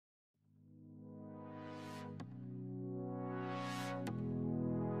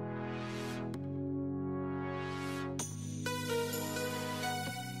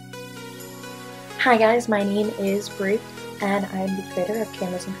Hi guys, my name is Brie and I'm the creator of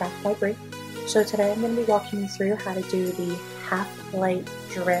Canvas&Crafts by Brie. So today I'm going to be walking you through how to do the half light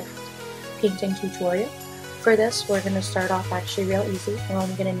drift painting tutorial. For this we're going to start off actually real easy. We're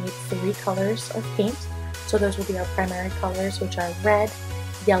only going to need 3 colors of paint. So those will be our primary colors, which are red,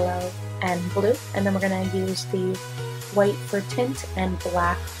 yellow, and blue. And then we're going to use the white for tint and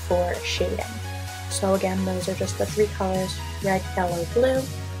black for shading. So again, those are just the 3 colors, red, yellow, blue,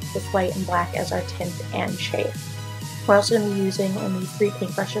 with white and black as our tint and shade. We're also going to be using only 3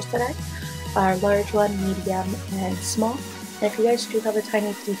 paintbrushes today, our large one, medium, and small. And if you guys do have a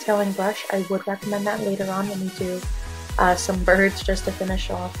tiny detailing brush, I would recommend that later on when we do some birds just to finish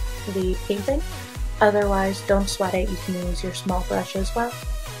off the painting. Otherwise, don't sweat it, you can use your small brush as well.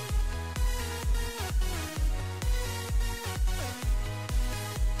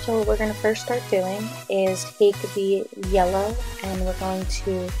 So what we're going to first start doing is take the yellow and we're going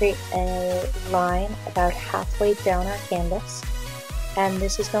to create a line about halfway down our canvas, and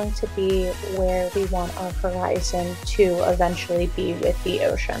this is going to be where we want our horizon to eventually be with the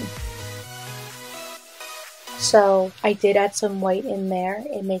ocean. So I did add some white in there.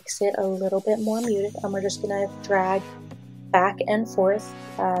 It makes it a little bit more muted, and we're just going to drag back and forth,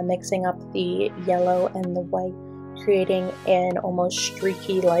 mixing up the yellow and the white, creating an almost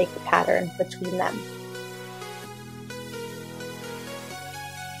streaky-like pattern between them.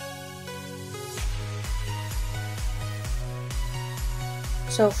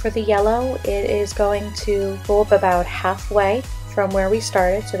 So for the yellow, it is going to go up about halfway from where we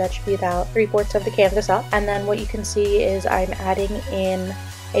started, so that should be about 3/4 of the canvas up. And then what you can see is I'm adding in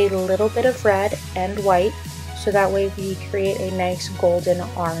a little bit of red and white, so that way we create a nice golden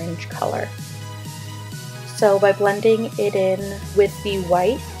orange color. So by blending it in with the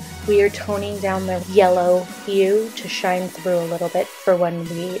white, we are toning down the yellow hue to shine through a little bit for when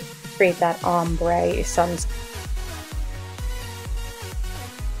we create that ombre sunset.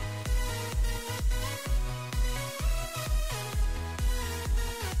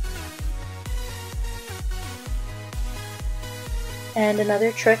 And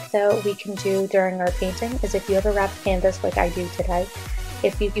another trick that we can do during our painting is if you have a wrapped canvas like I do today,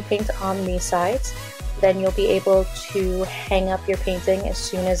 if you paint on these sides, then you'll be able to hang up your painting as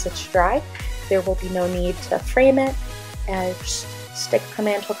soon as it's dry. There will be no need to frame it, and just stick a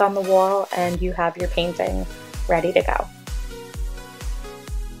command hook on the wall and you have your painting ready to go.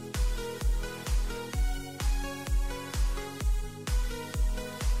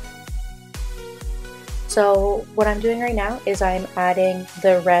 So what I'm doing right now is I'm adding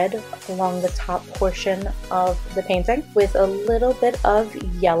the red along the top portion of the painting with a little bit of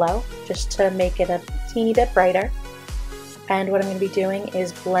yellow just to make it a teeny bit brighter. And what I'm going to be doing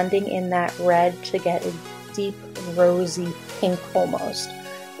is blending in that red to get a deep rosy pink almost.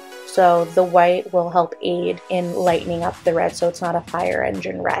 So the white will help aid in lightening up the red so it's not a fire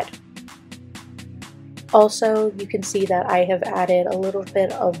engine red. Also, you can see that I have added a little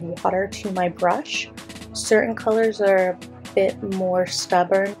bit of water to my brush. Certain colors are a bit more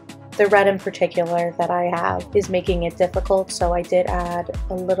stubborn. The red in particular that I have is making it difficult, so I did add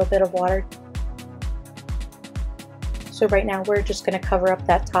a little bit of water. So right now we're just going to cover up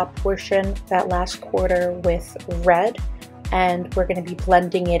that top portion, that last quarter, with red, and we're going to be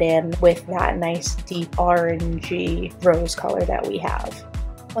blending it in with that nice deep orangey rose color that we have.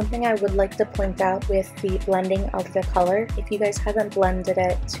 One thing I would like to point out with the blending of the color, if you guys haven't blended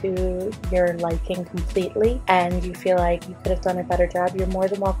it to your liking completely and you feel like you could have done a better job, you're more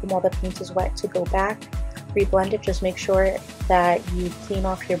than welcome while the paint is wet to go back, reblend it. Just make sure that you clean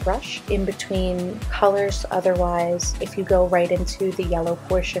off your brush in between colors. Otherwise, if you go right into the yellow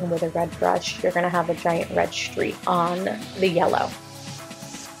portion with a red brush, you're going to have a giant red streak on the yellow.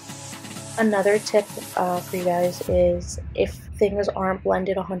 Another tip for you guys is if things aren't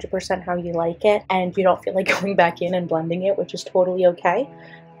blended 100% how you like it and you don't feel like going back in and blending it, which is totally okay,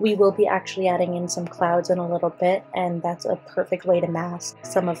 we will be actually adding in some clouds in a little bit, and that's a perfect way to mask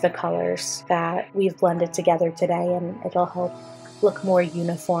some of the colors that we've blended together today, and it'll help look more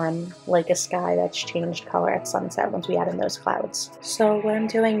uniform, like a sky that's changed color at sunset once we add in those clouds. So what I'm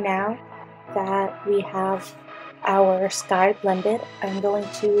doing now that we have our sky blended, I'm going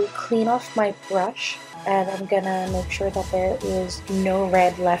to clean off my brush and I'm gonna make sure that there is no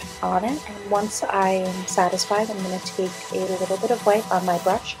red left on it. And once I am satisfied, I'm gonna take a little bit of white on my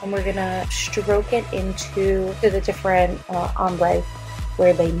brush and we're gonna stroke it into the different ombre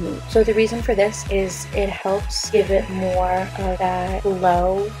where they meet. So the reason for this is it helps give it more of that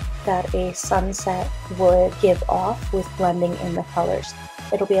glow that a sunset would give off with blending in the colors.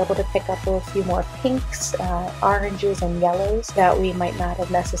 It'll be able to pick up a few more pinks, oranges, and yellows that we might not have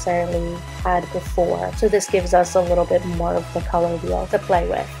necessarily had before. So this gives us a little bit more of the color wheel to play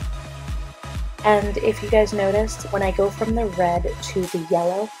with. And if you guys noticed, when I go from the red to the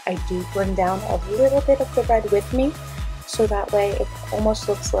yellow, I do bring down a little bit of the red with me. So that way it almost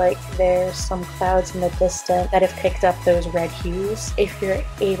looks like there's some clouds in the distance that have picked up those red hues. If you're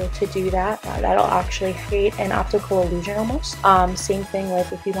able to do that, that'll actually create an optical illusion almost. Same thing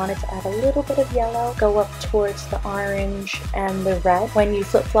with if you wanted to add a little bit of yellow, go up towards the orange and the red. When you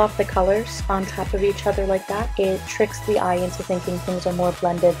flip-flop the colors on top of each other like that, it tricks the eye into thinking things are more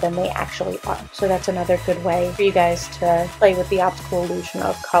blended than they actually are. So that's another good way for you guys to play with the optical illusion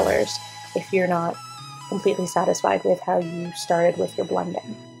of colors if you're not completely satisfied with how you started with your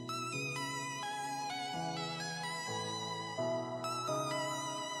blending.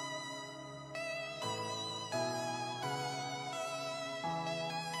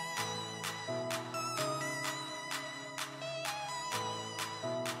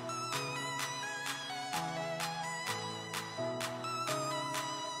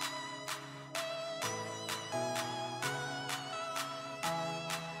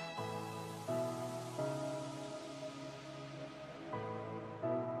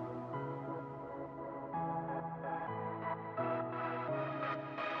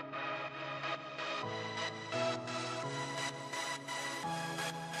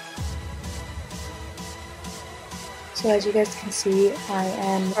 So as you guys can see,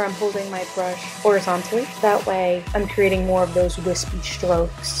 I'm holding my brush horizontally. That way I'm creating more of those wispy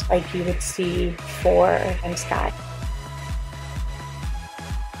strokes like you would see for sky.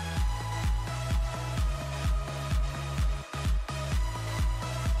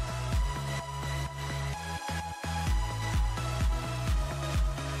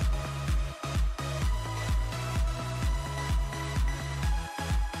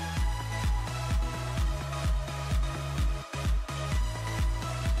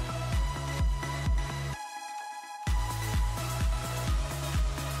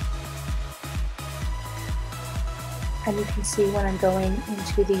 And you can see when I'm going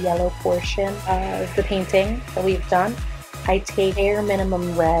into the yellow portion of the painting that we've done, I take bare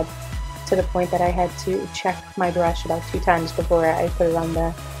minimum red to the point that I had to check my brush about 2 times before I put it on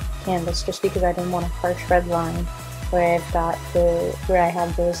the canvas, just because I didn't want a harsh red line where I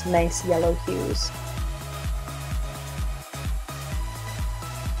have those nice yellow hues.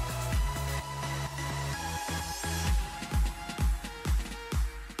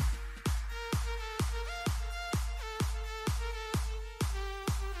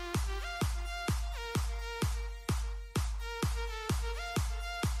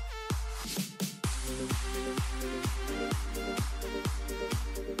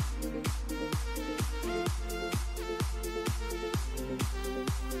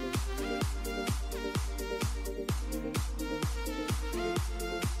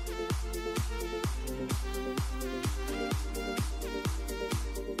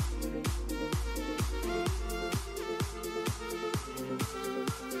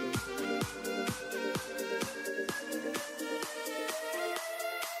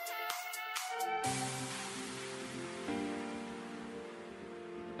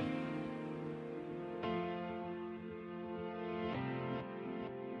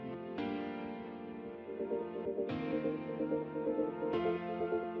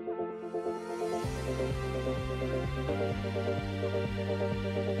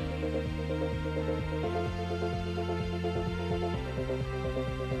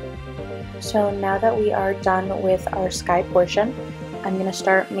 So now that we are done with our sky portion, I'm going to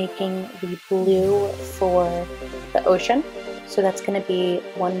start making the blue for the ocean. So that's going to be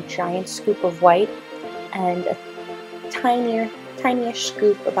one giant scoop of white and a tiniest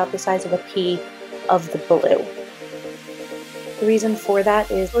scoop about the size of a pea of the blue. The reason for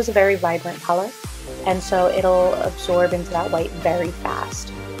that is it was a very vibrant color, and so it'll absorb into that white very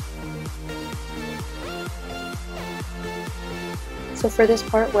fast. So for this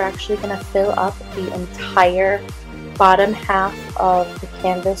part, we're actually going to fill up the entire bottom half of the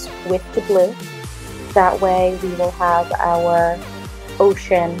canvas with the blue. That way we will have our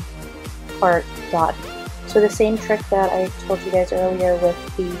ocean part done. So the same trick that I told you guys earlier with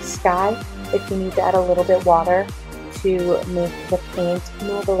the sky, if you need to add a little bit water to make the paint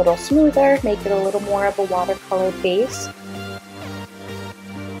move a little smoother, make it a little more of a watercolor base.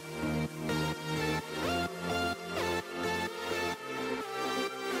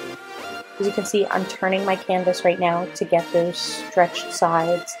 As you can see, I'm turning my canvas right now to get those stretched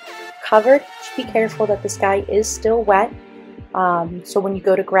sides covered. Just be careful that the sky is still wet, So when you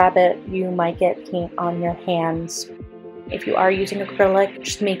go to grab it, you might get paint on your hands. If you are using acrylic,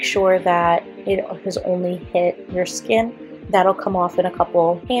 just make sure that it has only hit your skin. That'll come off in a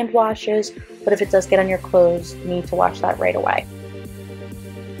couple hand washes, but if it does get on your clothes, you need to wash that right away.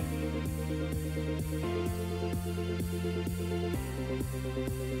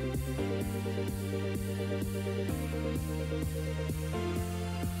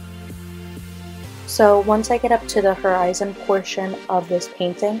 So once I get up to the horizon portion of this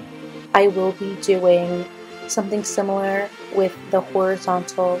painting, I will be doing something similar with the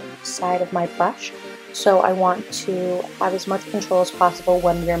horizontal side of my brush. So I want to have as much control as possible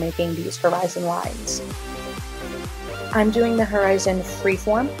when we're making these horizon lines. I'm doing the horizon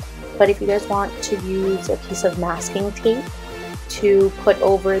freeform, but if you guys want to use a piece of masking tape to put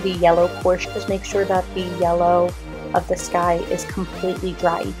over the yellow portion, just make sure that the yellow of the sky is completely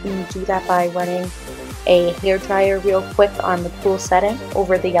dry. You can do that by running a hair dryer real quick on the cool setting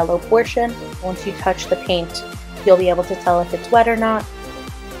over the yellow portion. Once you touch the paint, you'll be able to tell if it's wet or not,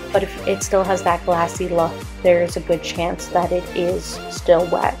 but if it still has that glassy look, there is a good chance that it is still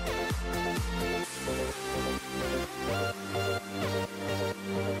wet.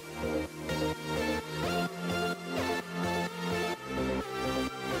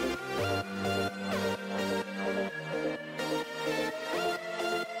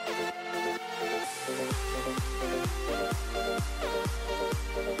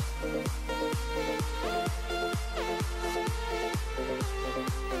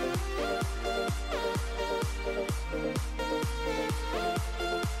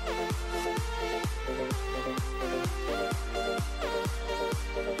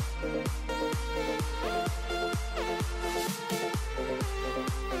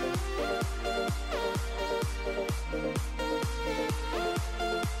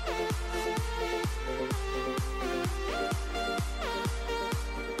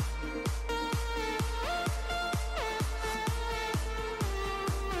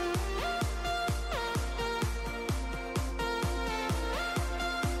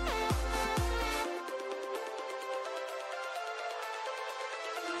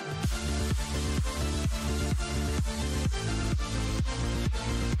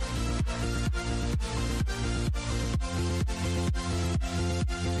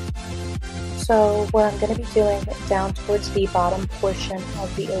 So what I'm going to be doing down towards the bottom portion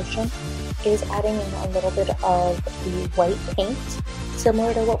of the ocean is adding in a little bit of the white paint,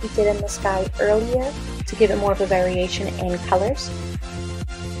 similar to what we did in the sky earlier, to give it more of a variation in colors.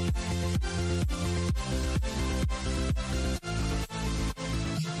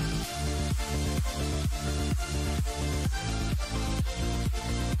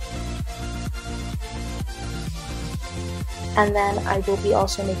 And then I will be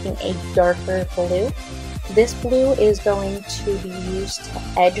also making a darker blue. This blue is going to be used to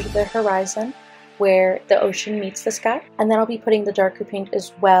edge the horizon where the ocean meets the sky. And then I'll be putting the darker paint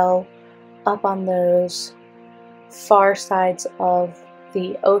as well up on those far sides of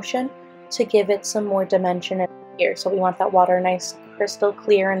the ocean to give it some more dimension here. So we want that water nice crystal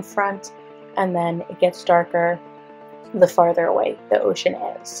clear in front, and then it gets darker the farther away the ocean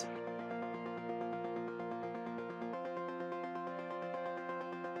is.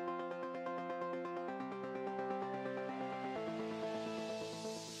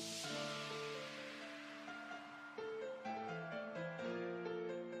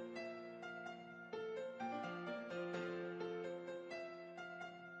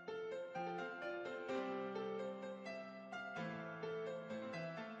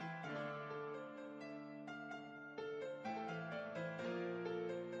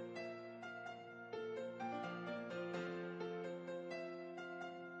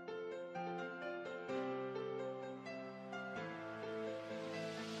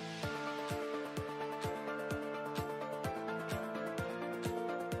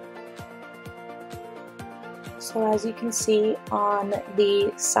 So as you can see on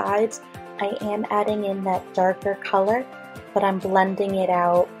the sides, I am adding in that darker color, but I'm blending it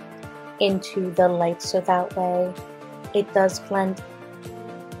out into the light so that way it does blend.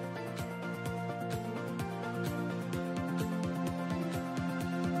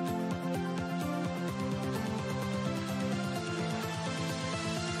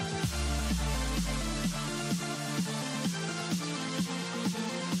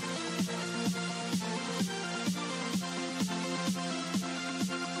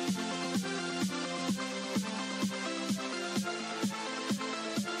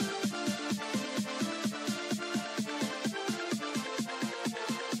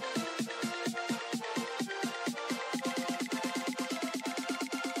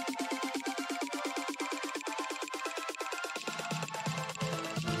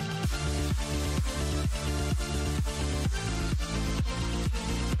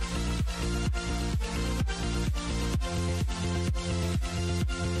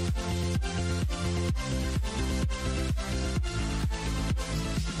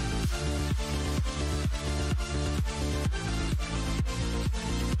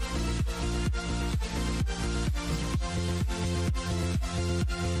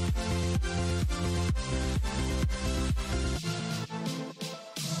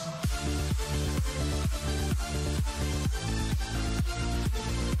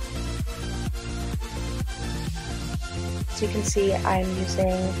 as you can see, I'm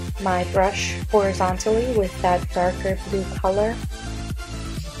using my brush horizontally with that darker blue color.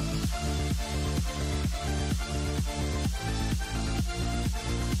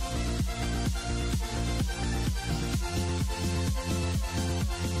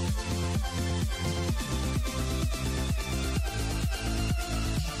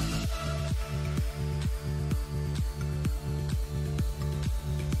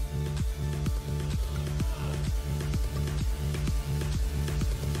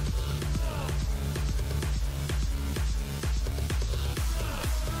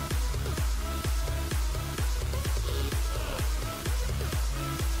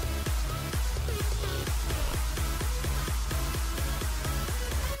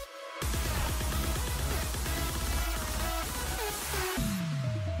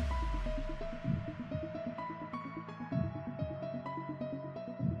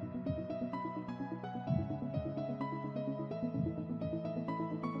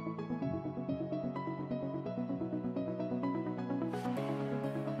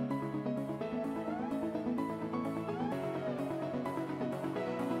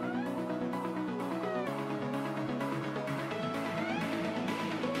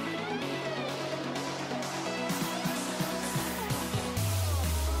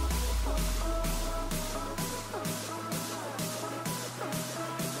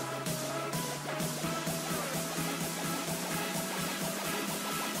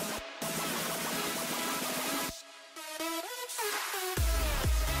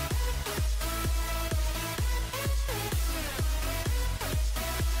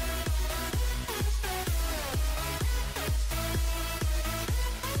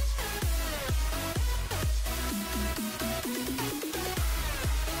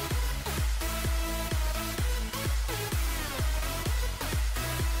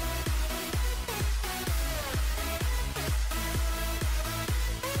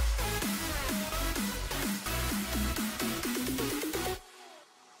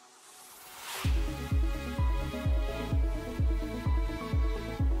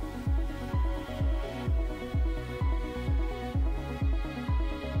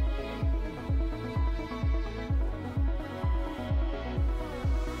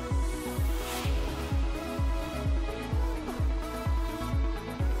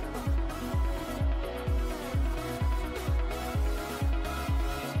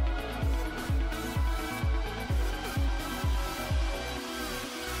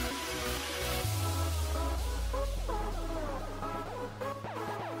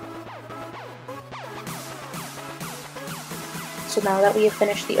 So now that we have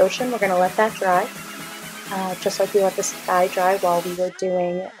finished the ocean, we're going to let that dry, just like we let the sky dry while we were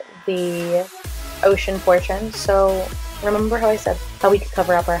doing the ocean portion. So remember how I said how we could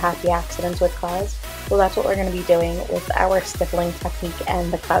cover up our happy accidents with clouds? Well, that's what we're going to be doing with our stippling technique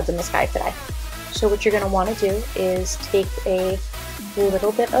and the clouds in the sky today. So what you're going to want to do is take a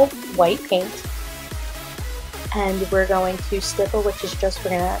little bit of white paint, and we're going to stipple, which is just,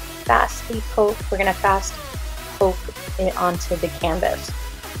 we're going to fast poke it onto the canvas.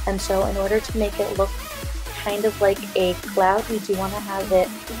 And so in order to make it look kind of like a cloud, we do want to have it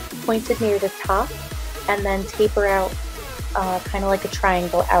pointed near the top and then taper out kind of like a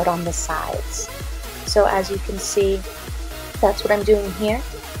triangle out on the sides. So as you can see, that's what I'm doing here,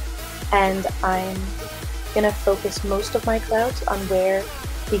 and I'm going to focus most of my clouds on where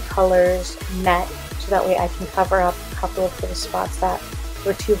the colors met, so that way I can cover up a couple of the spots that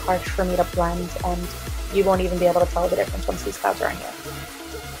were too harsh for me to blend, and you won't even be able to tell the difference once these clouds are on here.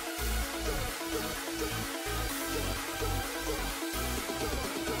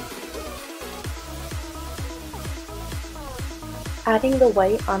 Adding the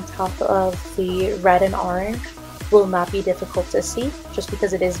white on top of the red and orange will not be difficult to see, just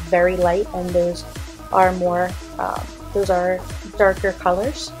because it is very light and those are darker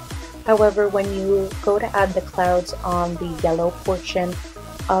colors. However, when you go to add the clouds on the yellow portion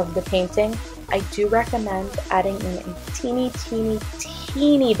of the painting, I do recommend adding in a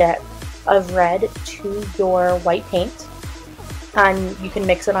teeny bit of red to your white paint, and you can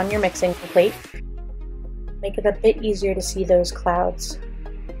mix it on your mixing plate. Make it a bit easier to see those clouds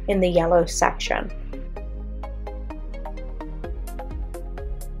in the yellow section.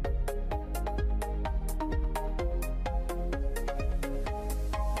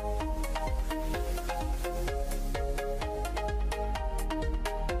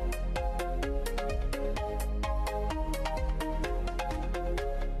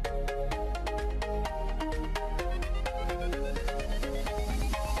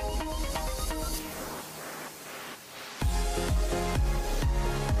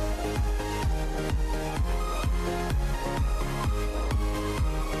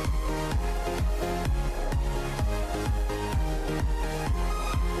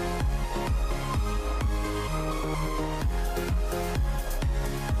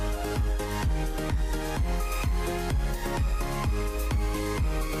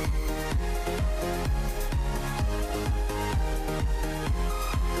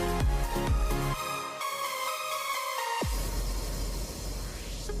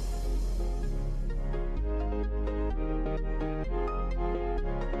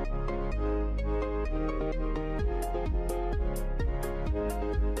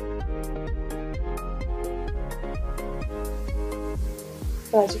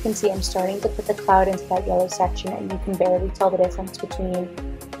 So as you can see, I'm starting to put the cloud into that yellow section, and you can barely tell the difference between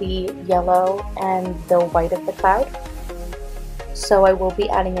the yellow and the white of the cloud. So I will be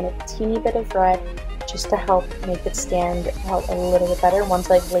adding in a teeny bit of red just to help make it stand out a little bit better once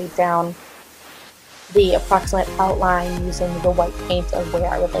I've laid down the approximate outline using the white paint of where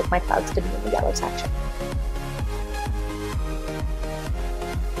I would like my clouds to be in the yellow section.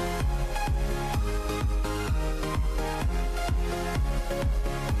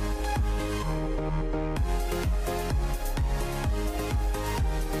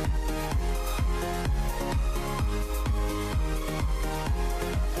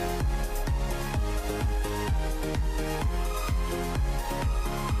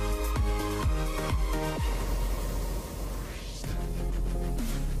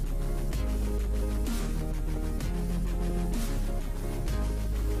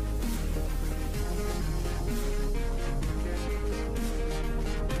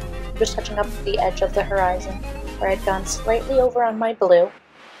 Just touching up the edge of the horizon where I'd gone slightly over on my blue,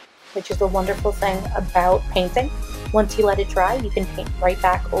 which is the wonderful thing about painting. Once you let it dry, you can paint right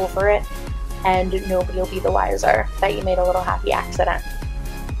back over it and nobody will be the wiser that you made a little happy accident.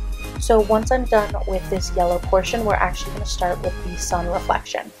 So once I'm done with this yellow portion, we're actually going to start with the sun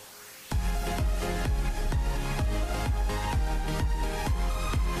reflection.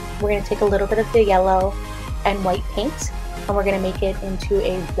 We're going to take a little bit of the yellow and white paint, and we're going to make it into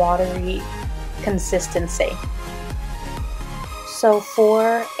a watery consistency. So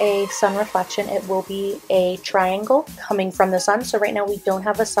for a sun reflection, it will be a triangle coming from the sun. So right now we don't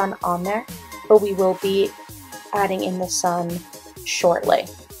have a sun on there, but we will be adding in the sun shortly.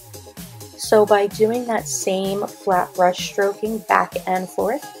 So by doing that same flat brush stroking back and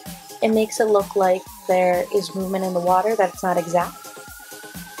forth, it makes it look like there is movement in the water, that it's not exact.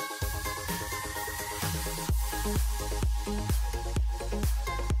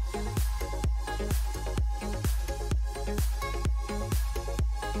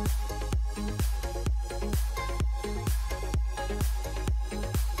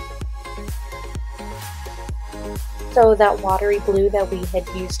 So that watery blue that we had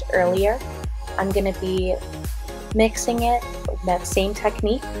used earlier, I'm going to be mixing it, that same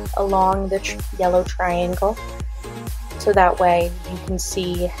technique, along the yellow triangle, so that way you can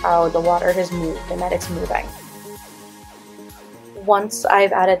see how the water has moved and that it's moving. Once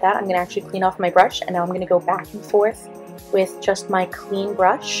I've added that, I'm going to actually clean off my brush, and now I'm going to go back and forth with just my clean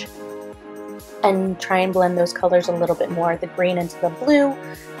brush and try and blend those colors a little bit more, the green into the blue,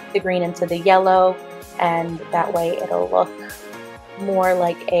 the green into the yellow, and that way it'll look more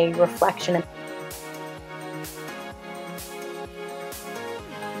like a reflection.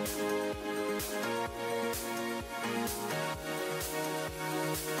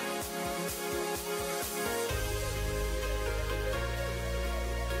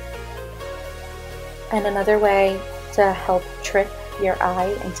 And another way to help trick your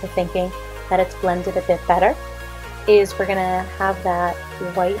eye into thinking that it's blended a bit better is we're gonna have that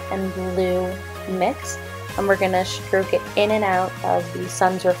white and blue mix, and we're going to stroke it in and out of the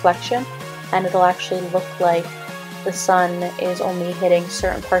sun's reflection, and it'll actually look like the sun is only hitting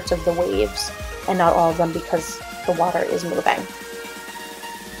certain parts of the waves and not all of them because the water is moving.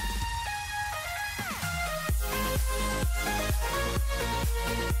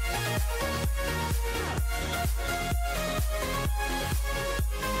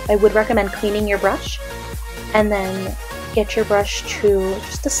 I would recommend cleaning your brush and then get your brush to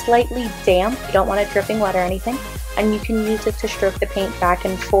just a slightly damp, you don't want it dripping wet or anything, and you can use it to stroke the paint back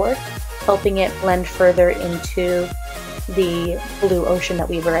and forth, helping it blend further into the blue ocean that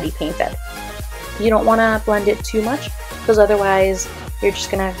we've already painted. You don't want to blend it too much, because otherwise you're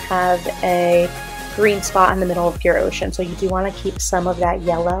just going to have a green spot in the middle of your ocean, so you do want to keep some of that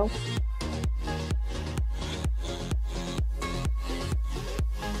yellow.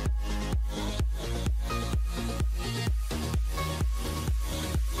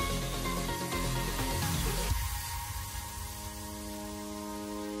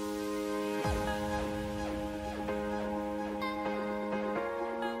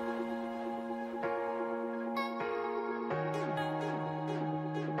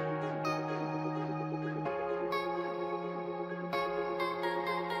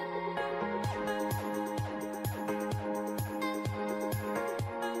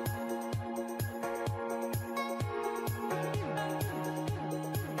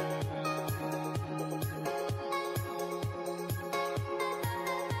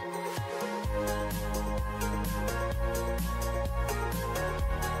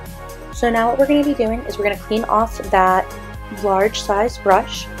 So now what we're going to be doing is we're going to clean off that large size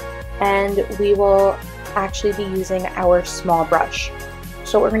brush, and we will actually be using our small brush.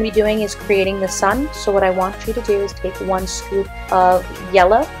 So what we're going to be doing is creating the sun. So what I want you to do is take 1 scoop of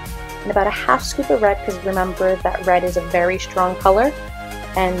yellow and about a half scoop of red, because remember that red is a very strong color,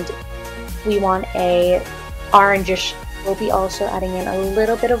 and we want a orangish. We'll be also adding in a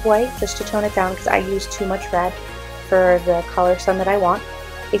little bit of white just to tone it down, because I use too much red for the color sun that I want.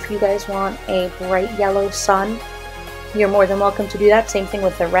 If you guys want a bright yellow sun, you're more than welcome to do that. Same thing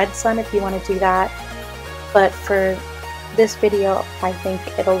with the red sun if you want to do that. But for this video, I think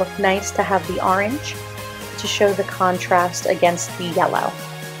it'll look nice to have the orange to show the contrast against the yellow.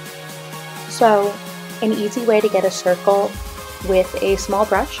 So an easy way to get a circle with a small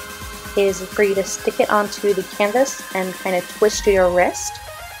brush is for you to stick it onto the canvas and kind of twist your wrist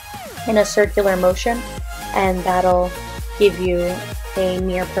in a circular motion, and that'll give you a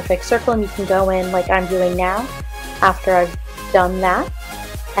near perfect circle. And you can go in like I'm doing now after I've done that,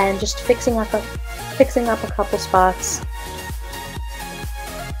 and just fixing up a couple spots.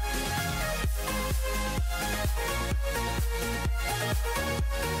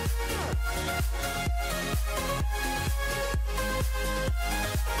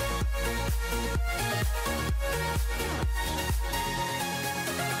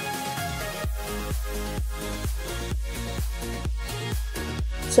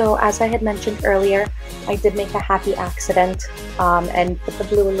 So as I had mentioned earlier, I did make a happy accident and put the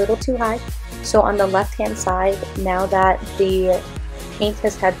blue a little too high. So on the left hand side, now that the paint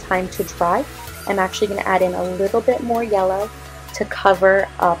has had time to dry, I'm actually going to add in a little bit more yellow to cover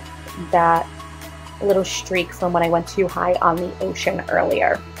up that little streak from when I went too high on the ocean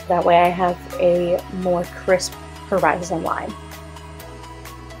earlier. That way I have a more crisp horizon line.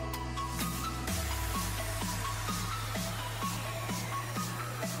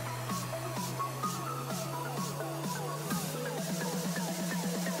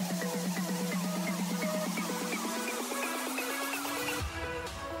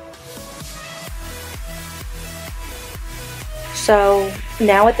 So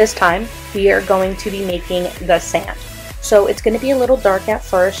now at this time, we are going to be making the sand. So it's going to be a little dark at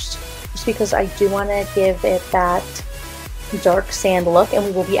first, just because I do want to give it that dark sand look, and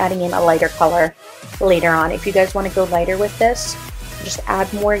we will be adding in a lighter color later on. If you guys want to go lighter with this, just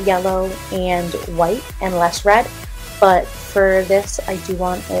add more yellow and white and less red. But for this, I do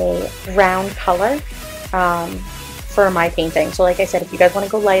want a brown color for my painting. So like I said, if you guys want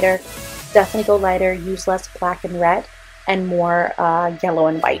to go lighter, definitely go lighter, use less black and red and more yellow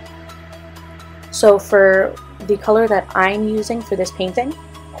and white. So for the color that I'm using for this painting,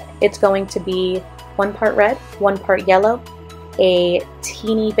 it's going to be 1 part red, 1 part yellow, a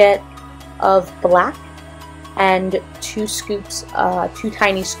teeny bit of black, and 2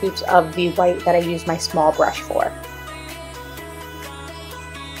 tiny scoops of the white that I use my small brush for.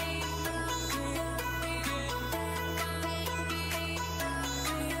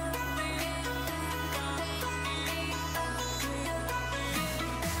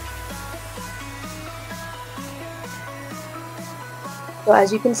 So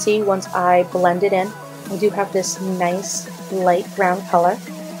as you can see, once I blend it in, I do have this nice light brown color,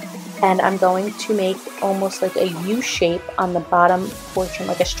 and I'm going to make almost like a U shape on the bottom portion,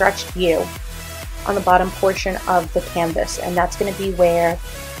 like a stretched U on the bottom portion of the canvas, and that's going to be where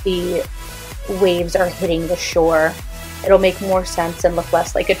the waves are hitting the shore. It'll make more sense and look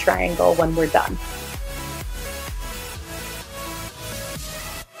less like a triangle when we're done.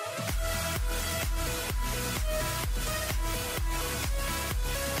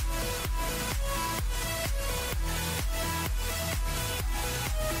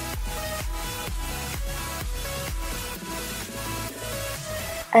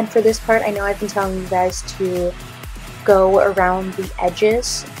 And for this part, I know I've been telling you guys to go around the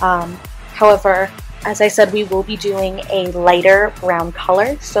edges. However, as I said, we will be doing a lighter brown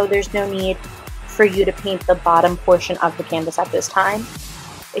color, so there's no need for you to paint the bottom portion of the canvas at this time.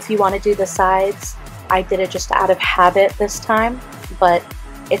 If you want to do the sides, I did it just out of habit this time, but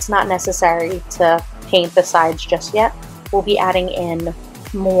it's not necessary to paint the sides just yet. We'll be adding in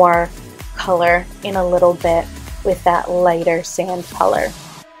more color in a little bit with that lighter sand color.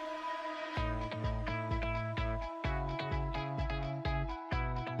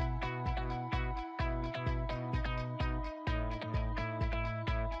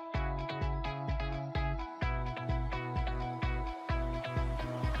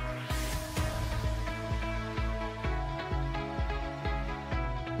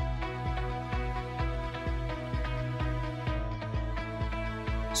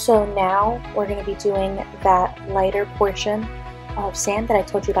 So now we're going to be doing that lighter portion of sand that I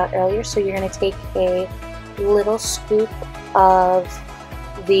told you about earlier. So you're going to take a little scoop of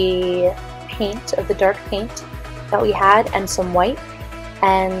the paint, of the dark paint that we had, and some white,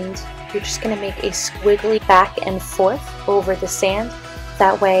 and you're just going to make a squiggly back and forth over the sand.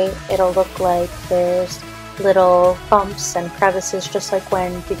 That way it'll look like there's little bumps and crevices, just like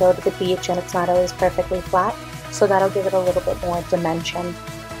when you go to the beach and it's not always perfectly flat. So that'll give it a little bit more dimension.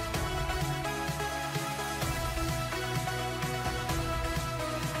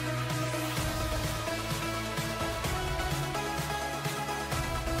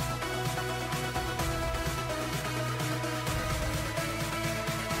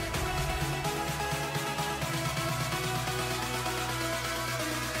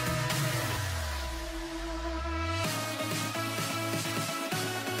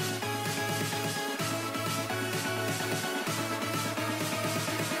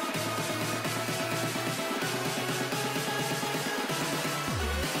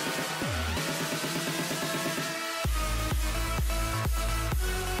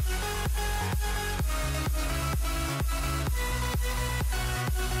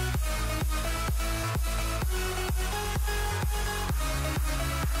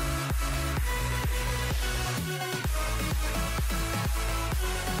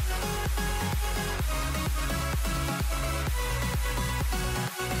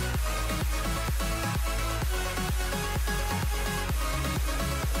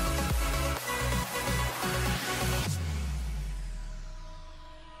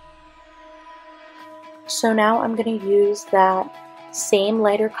 So now I'm going to use that same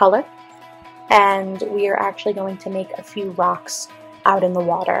lighter color, and we are actually going to make a few rocks out in the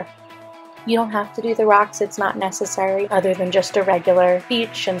water. You don't have to do the rocks, it's not necessary, other than just a regular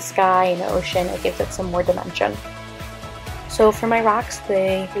beach and sky and ocean. It gives it some more dimension. So for my rocks,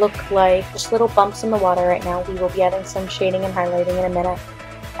 they look like just little bumps in the water right now. We will be adding some shading and highlighting in a minute,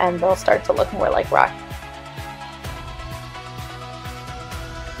 and they'll start to look more like rock.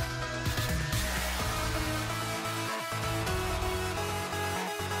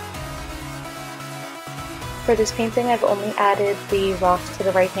 For this painting, I've only added the rocks to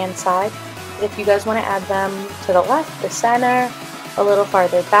the right-hand side, but if you guys want to add them to the left, the center, a little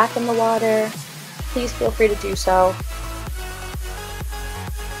farther back in the water, please feel free to do so.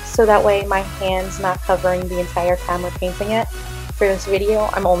 So that way my hand's not covering the entire camera painting it. For this video,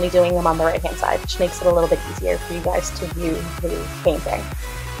 I'm only doing them on the right-hand side, which makes it a little bit easier for you guys to view the painting.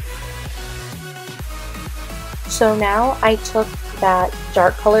 So now I took that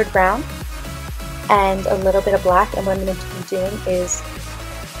dark colored brown and a little bit of black, and what I'm going to be doing is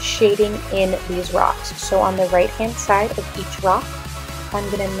shading in these rocks. So on the right hand side of each rock, I'm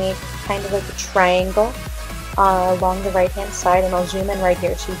going to make kind of like a triangle along the right hand side, and I'll zoom in right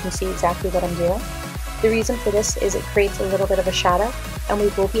here so you can see exactly what I'm doing. The reason for this is it creates a little bit of a shadow, and we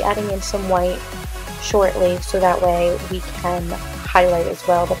will be adding in some white shortly, so that way we can highlight as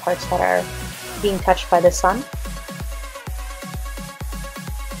well the parts that are being touched by the sun.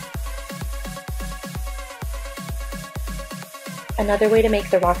 Another way to make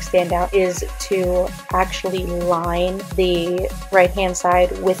the rock stand out is to actually line the right hand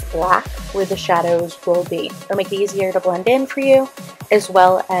side with black where the shadows will be. It'll make it easier to blend in for you, as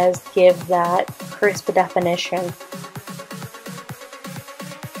well as give that crisp definition.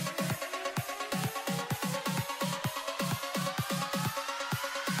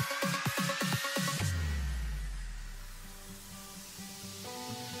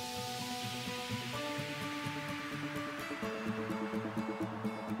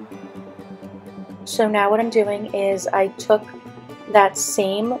 So now what I'm doing is I took that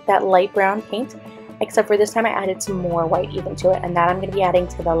light brown paint, except for this time I added some more white even to it, and that I'm going to be adding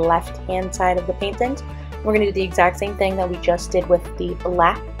to the left hand side of the paintings. We're going to do the exact same thing that we just did with the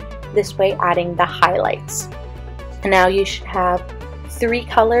black, this way adding the highlights. And now you should have 3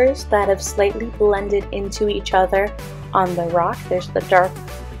 colors that have slightly blended into each other on the rock. There's the dark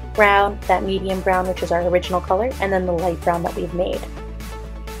brown, that medium brown, which is our original color, and then the light brown that we've made.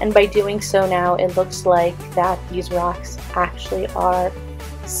 And by doing so now, it looks like that these rocks actually are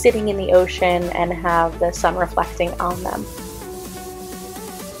sitting in the ocean and have the sun reflecting on them.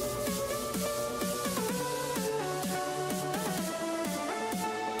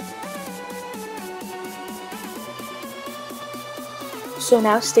 So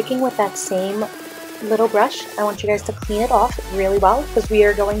now, sticking with that same little brush, I want you guys to clean it off really well, because we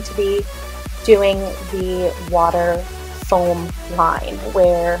are going to be doing the water foam line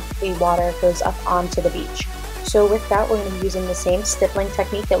where the water goes up onto the beach. So with that, we're going to be using the same stippling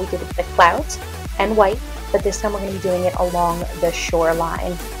technique that we did with the clouds and white, but this time we're going to be doing it along the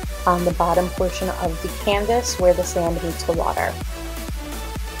shoreline on the bottom portion of the canvas where the sand meets the water.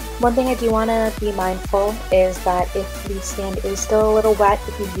 One thing I do want to be mindful is that if the sand is still a little wet,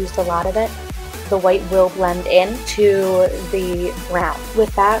 if you've used a lot of it, the white will blend in to the brown.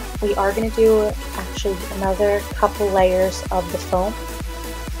 With that, we are going to do actually another couple layers of the foam,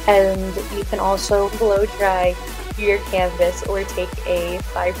 and you can also blow dry your canvas or take a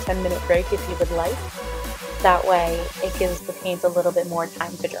 5-10 minute break if you would like. That way it gives the paint a little bit more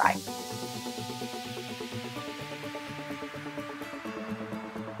time to dry.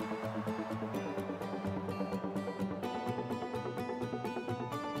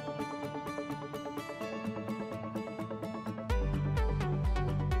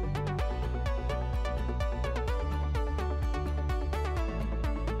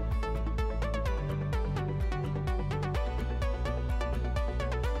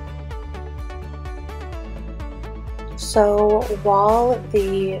 So while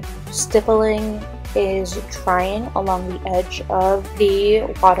the stippling is drying along the edge of the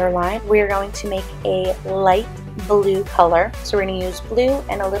waterline, we're going to make a light blue color. So we're going to use blue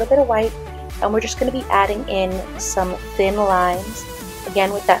and a little bit of white, and we're just going to be adding in some thin lines,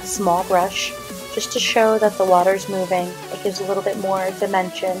 again with that small brush, just to show that the water is moving. It gives a little bit more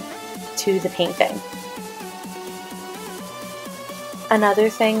dimension to the painting. Another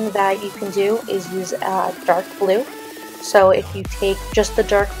thing that you can do is use dark blue. So if you take just the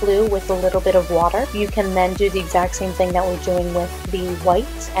dark blue with a little bit of water, you can then do the exact same thing that we're doing with the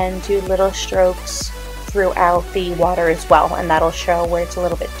white and do little strokes throughout the water as well, and that'll show where it's a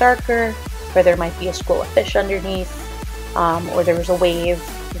little bit darker, where there might be a school of fish underneath, or there was a wave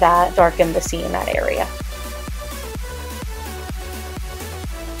that darkened the sea in that area.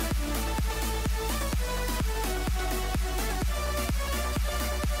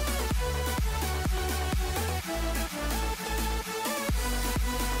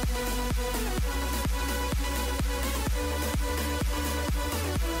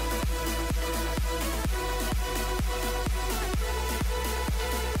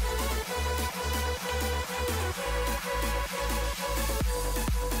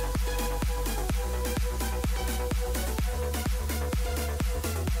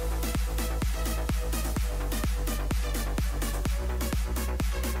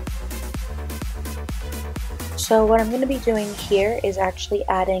 So what I'm going to be doing here is actually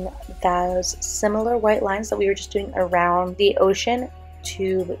adding those similar white lines that we were just doing around the ocean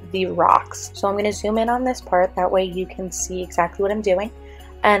to the rocks. So I'm going to zoom in on this part, that way you can see exactly what I'm doing.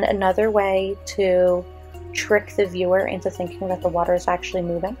 And another way to trick the viewer into thinking that the water is actually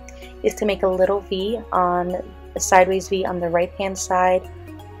moving is to make a little V on a sideways V on the right hand side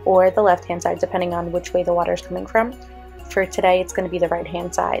or the left hand side, depending on which way the water is coming from. For today, it's going to be the right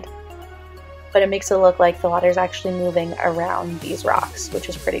hand side. But it makes it look like the water is actually moving around these rocks, which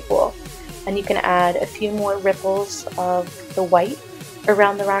is pretty cool. And you can add a few more ripples of the white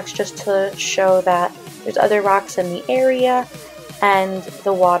around the rocks just to show that there's other rocks in the area and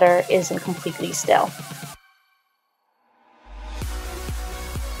the water isn't completely still.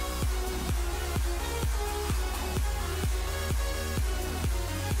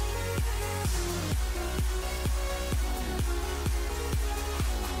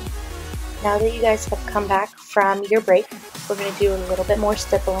 Now that you guys have come back from your break, we're going to do a little bit more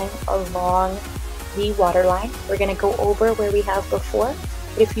stippling along the waterline. We're going to go over where we have before.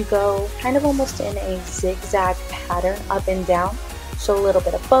 If you go kind of almost in a zigzag pattern up and down, so a little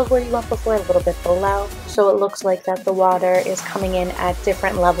bit above where you went before, a little bit below, so it looks like that the water is coming in at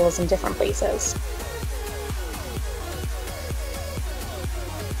different levels in different places.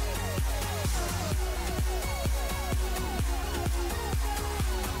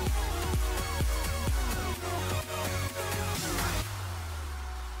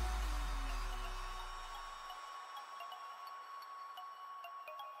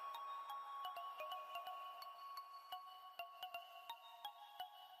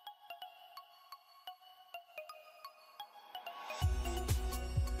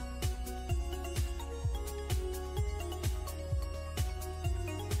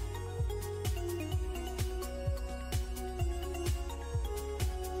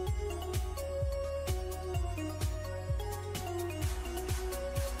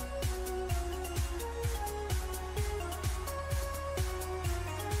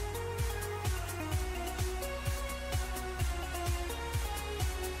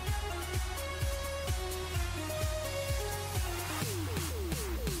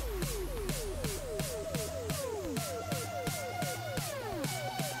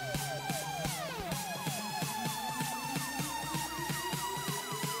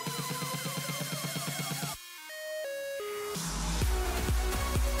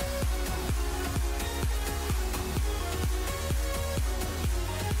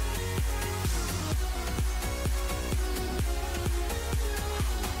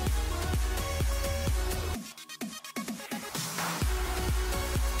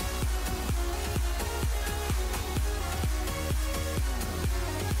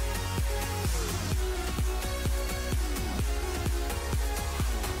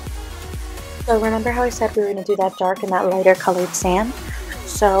 So remember how I said we were going to do that dark and that lighter colored sand?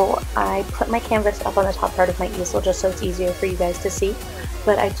 So I put my canvas up on the top part of my easel just so it's easier for you guys to see.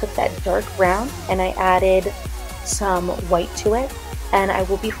 But I took that dark brown and I added some white to it. And I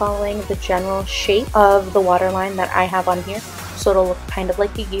will be following the general shape of the waterline that I have on here. So it'll look kind of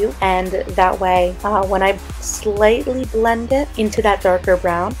like a U. And that way, when I slightly blend it into that darker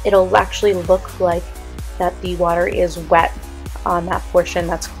brown, it'll actually look like that the water is wet on that portion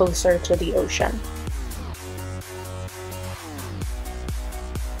that's closer to the ocean.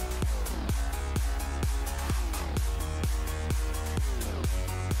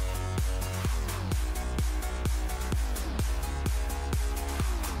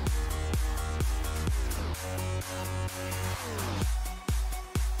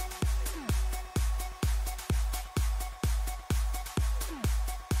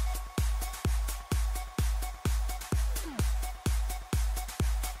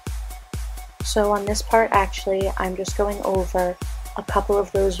 So on this part, actually, I'm just going over a couple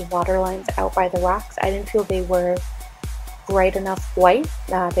of those water lines out by the rocks. I didn't feel they were bright enough white.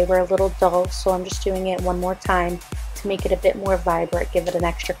 They were a little dull, so I'm just doing it one more time to make it a bit more vibrant, give it an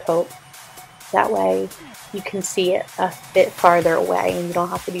extra coat. That way you can see it a bit farther away and you don't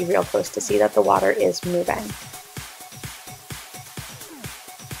have to be real close to see that the water is moving.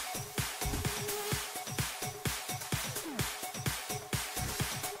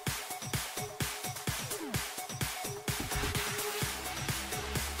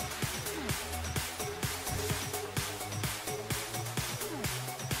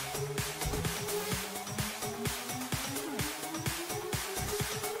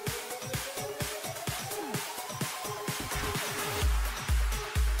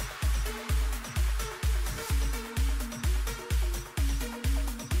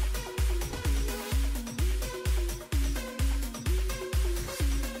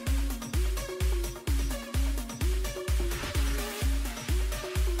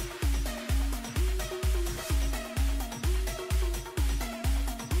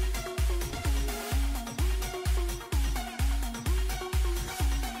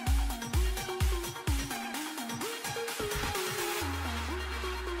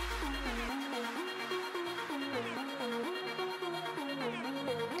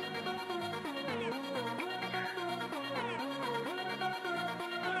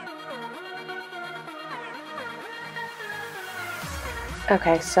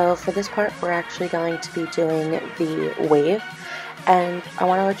 Okay, so for this part, we're actually going to be doing the wave, and I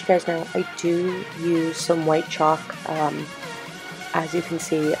want to let you guys know I do use some white chalk. As you can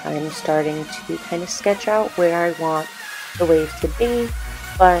see, I'm starting to kind of sketch out where I want the wave to be,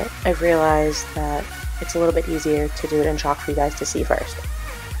 but I've realized that it's a little bit easier to do it in chalk for you guys to see first.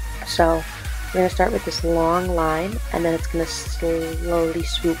 So we're going to start with this long line, and then it's going to slowly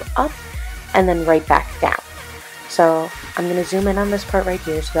swoop up and then right back down. So I'm going to zoom in on this part right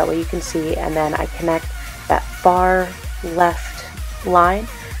here so that way you can see, and then I connect that far left line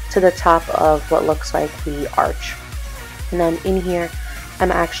to the top of what looks like the arch. And then in here,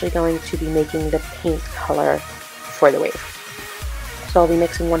 I'm actually going to be making the paint color for the wave. So I'll be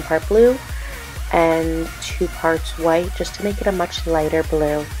mixing 1 part blue and 2 parts white just to make it a much lighter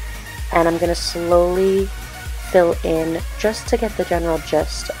blue. And I'm going to slowly fill in just to get the general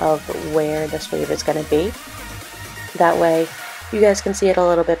gist of where this wave is going to be. That way you guys can see it a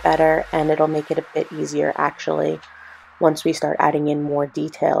little bit better, and it'll make it a bit easier actually once we start adding in more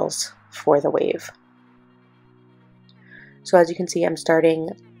details for the wave. So as you can see, I'm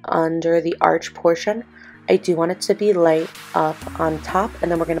starting under the arch portion. I do want it to be light up on top,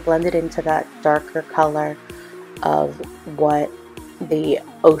 and then we're going to blend it into that darker color of what the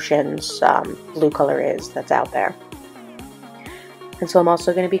ocean's blue color is that's out there. And so I'm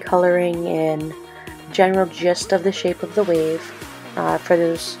also going to be coloring in general gist of the shape of the wave for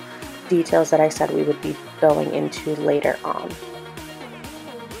those details that I said we would be going into later on.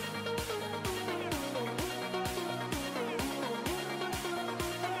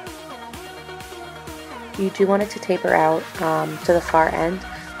 You do want it to taper out to the far end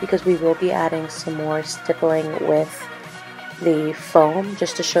because we will be adding some more stippling with the foam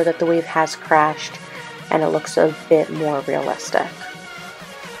just to show that the wave has crashed and it looks a bit more realistic.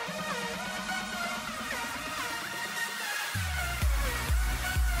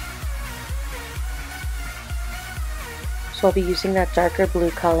 So I'll be using that darker blue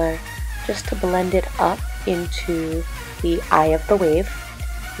color just to blend it up into the eye of the wave.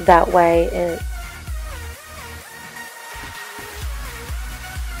 That way it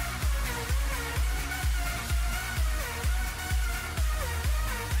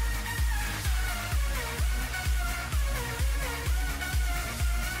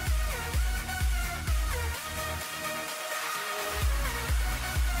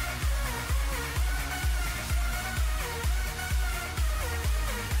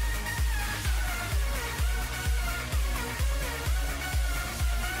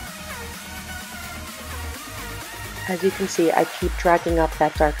As you can see, I keep dragging up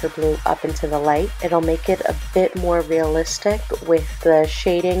that darker blue up into the light. It'll make it a bit more realistic with the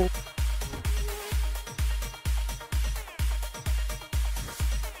shading.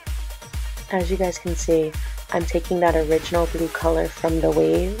 As you guys can see, I'm taking that original blue color from the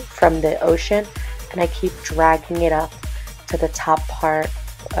wave, from the ocean, and I keep dragging it up to the top part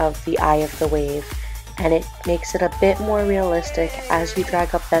of the eye of the wave. And it makes it a bit more realistic. As you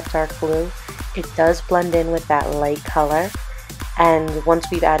drag up that dark blue, it does blend in with that light color. And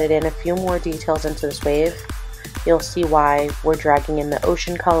once we've added in a few more details into this wave, you'll see why we're dragging in the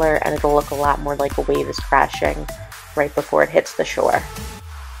ocean color, and it'll look a lot more like a wave is crashing right before it hits the shore.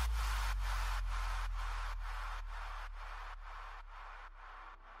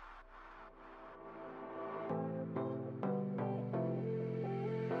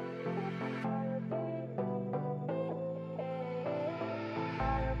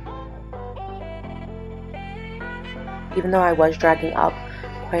 Even though I was dragging up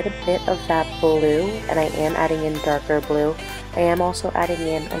quite a bit of that blue, and I am adding in darker blue, I am also adding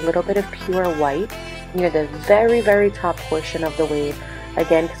in a little bit of pure white near the very top portion of the wave.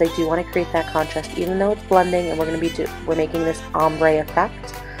 Again, because I do want to create that contrast, even though it's blending, and we're making this ombre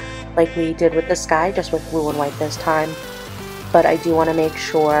effect like we did with the sky, just with blue and white this time. But I do want to make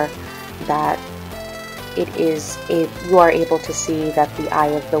sure that you are able to see that the eye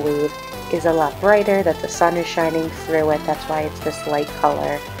of the wave is a lot brighter, that the sun is shining through it. That's why it's this light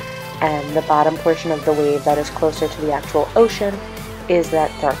color, and the bottom portion of the wave that is closer to the actual ocean is that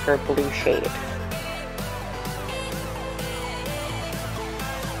darker blue shade.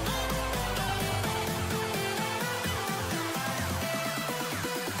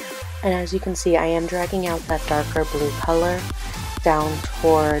 And as you can see, I am dragging out that darker blue color down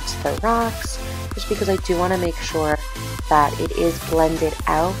towards the rocks, just because I do want to make sure that it is blended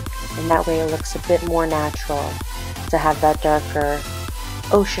out, and that way it looks a bit more natural to have that darker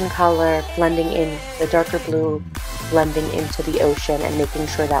ocean color blending in, the darker blue blending into the ocean, and making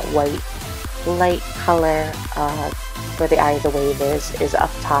sure that white light color where the eye of the wave is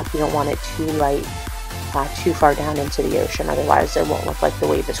up top. You don't want it too light, too far down into the ocean, otherwise it won't look like the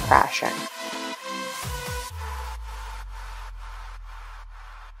wave is crashing.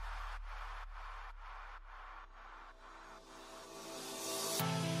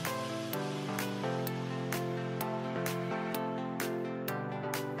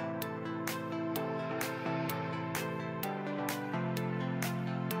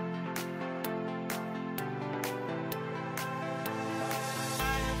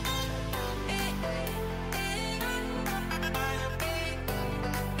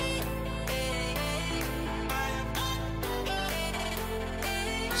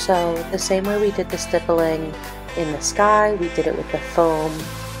 So the same way we did the stippling in the sky, we did it with the foam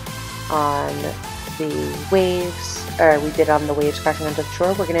on the waves, or we did on the waves crashing onto the shore.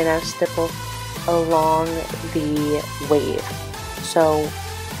 We're going to now stipple along the wave. So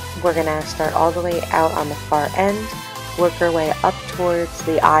we're going to start all the way out on the far end, work our way up towards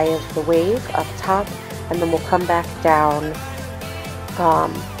the eye of the wave up top, and then we'll come back down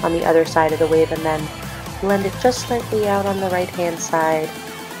on the other side of the wave, and then blend it just slightly out on the right hand side.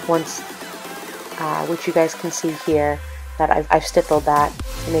 Once, which you guys can see here, that I've stippled that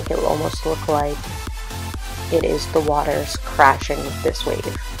to make it almost look like it is the waters crashing with this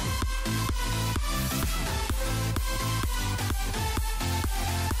wave.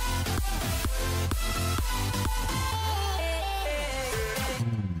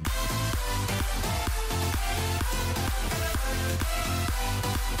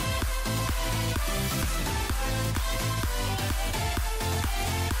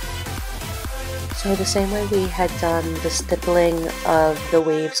 So the same way we had done the stippling of the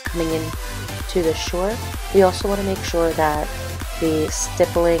waves coming in to the shore, we also want to make sure that the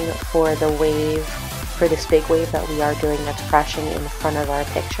stippling for the wave, for this big wave that we are doing that's crashing in front of our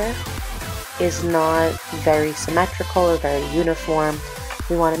picture, is not very symmetrical or very uniform.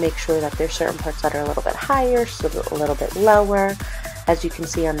 We want to make sure that there's certain parts that are a little bit higher, so a little bit lower. As you can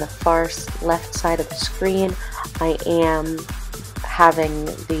see on the far left side of the screen, I am having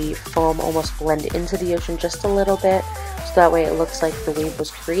the foam almost blend into the ocean just a little bit, so that way it looks like the wave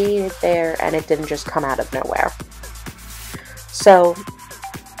was created there and it didn't just come out of nowhere. So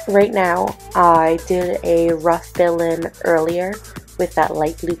right now I did a rough fill-in earlier with that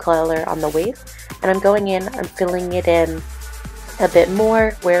light blue color on the wave, and I'm going in, I'm filling it in a bit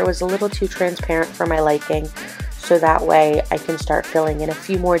more where it was a little too transparent for my liking, so that way I can start filling in a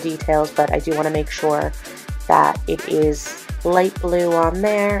few more details, but I do want to make sure that it is light blue on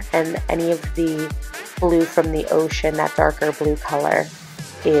there, and any of the blue from the ocean, that darker blue color,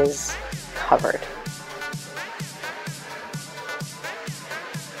 is covered.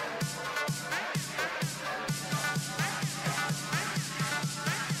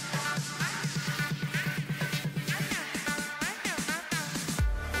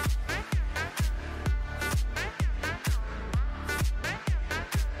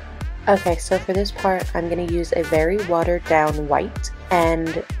 Okay, so for this part, I'm going to use a very watered down white,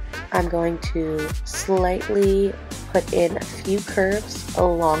 and I'm going to slightly put in a few curves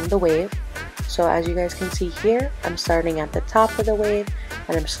along the wave. So as you guys can see here, I'm starting at the top of the wave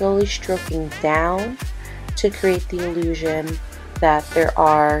and I'm slowly stroking down to create the illusion that there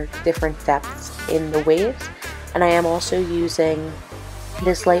are different depths in the waves. And I am also using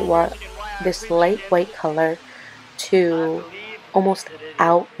this light white color to almost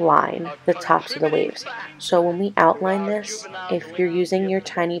outline the tops of the waves. So when we outline this, if you're using your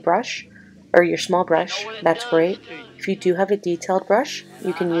tiny brush or your small brush, that's great. If you do have a detailed brush,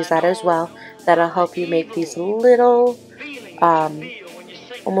 you can use that as well. That'll help you make these little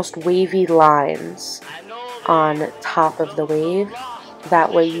almost wavy lines on top of the wave.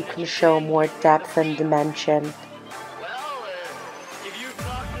 That way you can show more depth and dimension.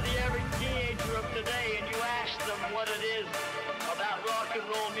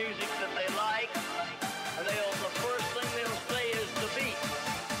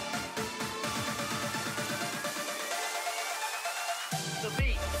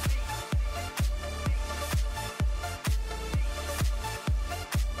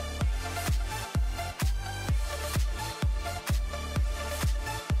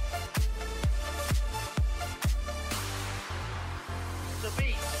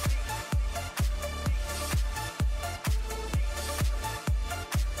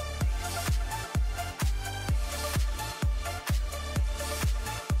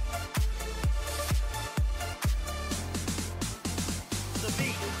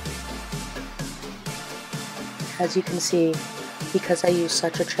 As you can see, because I use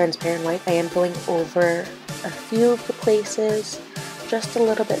such a transparent white, I am going over a few of the places, just a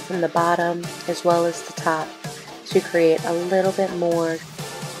little bit from the bottom as well as the top, to create a little bit more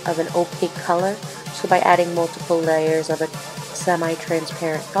of an opaque color. So by adding multiple layers of a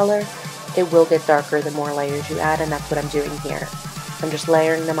semi-transparent color, it will get darker the more layers you add, and that's what I'm doing here. I'm just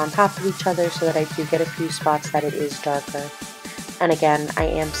layering them on top of each other so that I do get a few spots that it is darker. And again, I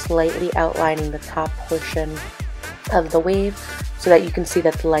am slightly outlining the top portion of the wave so that you can see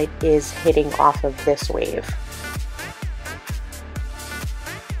that the light is hitting off of this wave.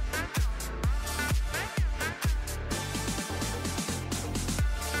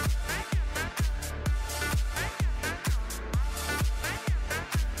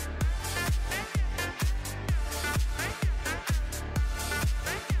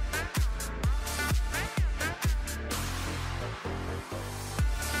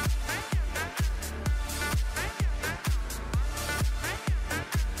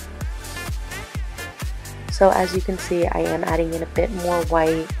 So as you can see, I am adding in a bit more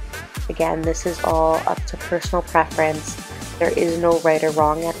white. Again, this is all up to personal preference. There is no right or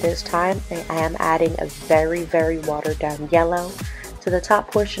wrong at this time. I am adding a very, very watered down yellow to the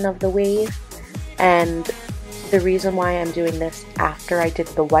top portion of the wave. And the reason why I'm doing this after I did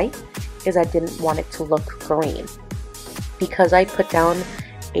the white is I didn't want it to look green. Because I put down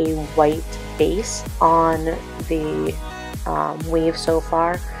a white base on the wave so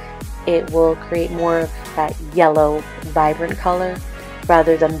far, it will create more of that yellow vibrant color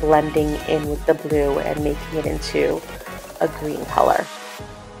rather than blending in with the blue and making it into a green color.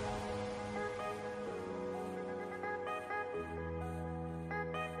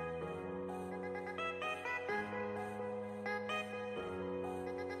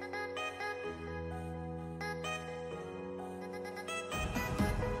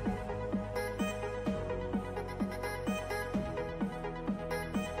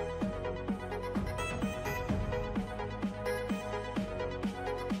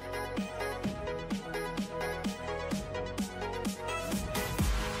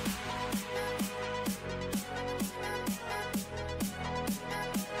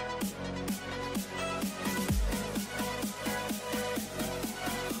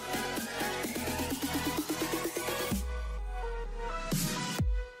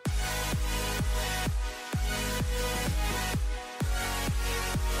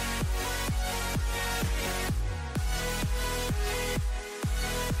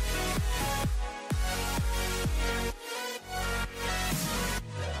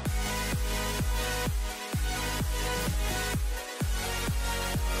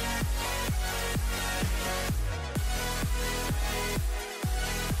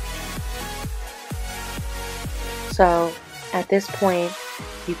 So at this point,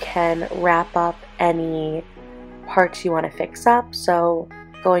 you can wrap up any parts you want to fix up. So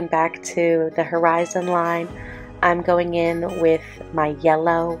going back to the horizon line, I'm going in with my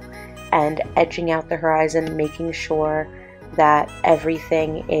yellow and edging out the horizon, making sure that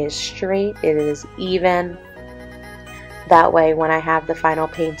everything is straight, it is even. That way when I have the final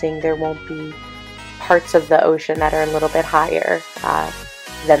painting, there won't be parts of the ocean that are a little bit higher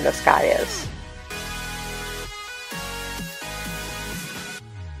than the sky is.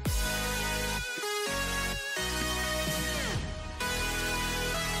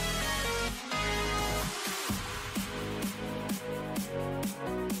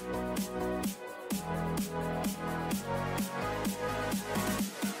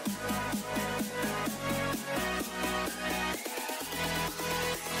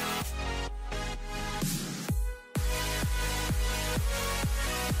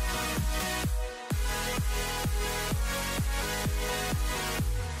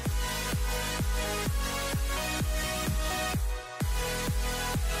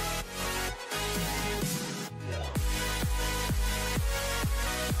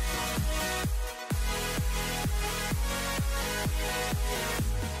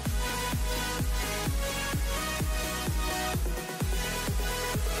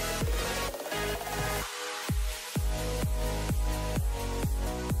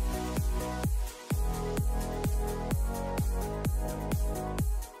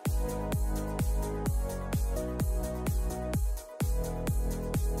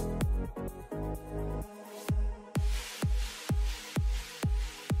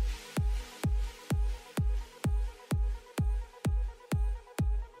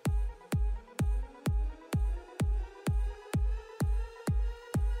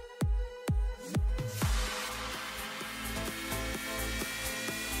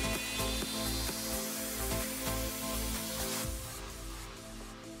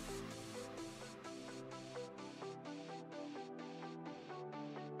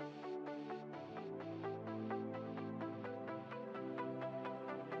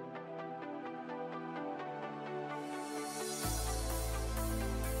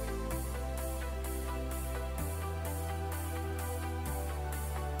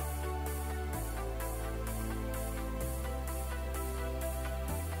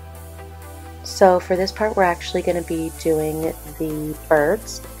 So for this part, we're actually going to be doing the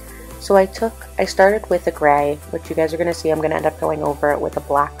birds. So I started with a gray, which you guys are going to see. I'm going to end up going over it with a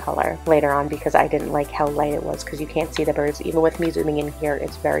black color later on because I didn't like how light it was, because you can't see the birds. Even with me zooming in here,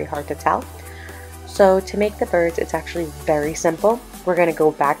 it's very hard to tell. So to make the birds, it's actually very simple. We're going to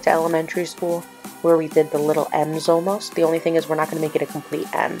go back to elementary school where we did the little M's almost. The only thing is we're not going to make it a complete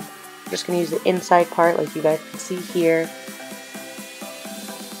M. We're just going to use the inside part like you guys can see here.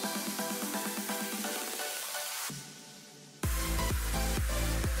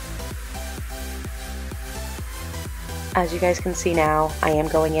 As you guys can see now, I am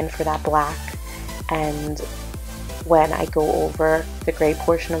going in for that black, and when I go over the gray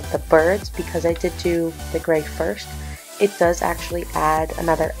portion of the birds, because I did do the gray first, it does actually add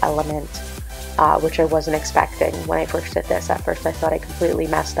another element, which I wasn't expecting when I first did this. At first I thought I completely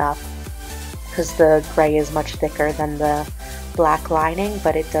messed up because the gray is much thicker than the black lining,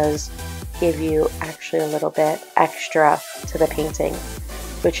 but it does give you actually a little bit extra to the painting,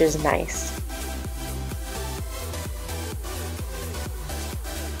 which is nice.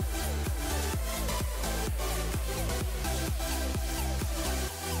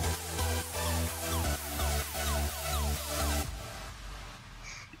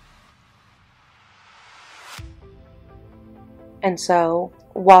 And so,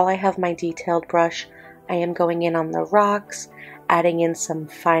 while I have my detailed brush, I am going in on the rocks, adding in some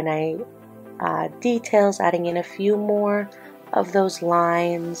finite details, adding in a few more of those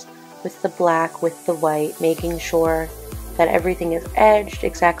lines with the black, with the white, making sure that everything is edged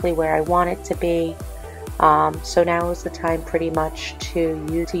exactly where I want it to be. So now is the time pretty much to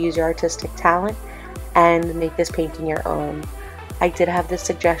use your artistic talent and make this painting your own. I did have this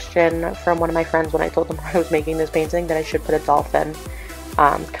suggestion from one of my friends when I told them I was making this painting that I should put a dolphin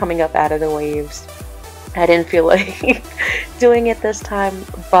coming up out of the waves. I didn't feel like doing it this time,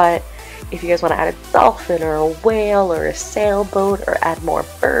 but if you guys want to add a dolphin or a whale or a sailboat or add more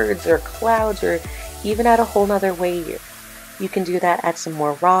birds or clouds or even add a whole nother wave, you can do that. Add some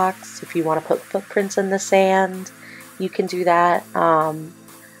more rocks. If you want to put footprints in the sand, you can do that.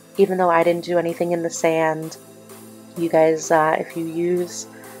 Even though I didn't do anything in the sand, you guys, if you use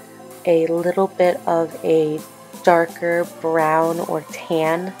a little bit of a darker brown or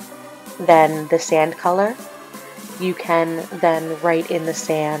tan than the sand color, you can then write in the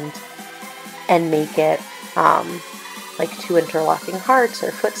sand and make it like two interlocking hearts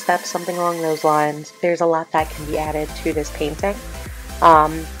or footsteps, something along those lines. There's a lot that can be added to this painting.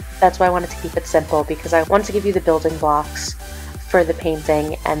 That's why I wanted to keep it simple, because I wanted to give you the building blocks for the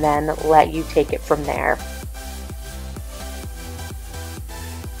painting and then let you take it from there.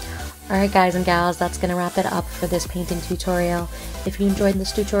 Alright guys and gals, that's going to wrap it up for this painting tutorial. If you enjoyed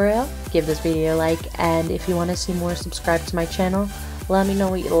this tutorial, give this video a like, and if you want to see more, subscribe to my channel. Let me know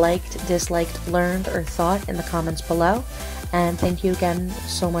what you liked, disliked, learned, or thought in the comments below. And thank you again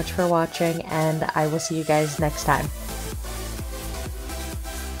so much for watching, and I will see you guys next time.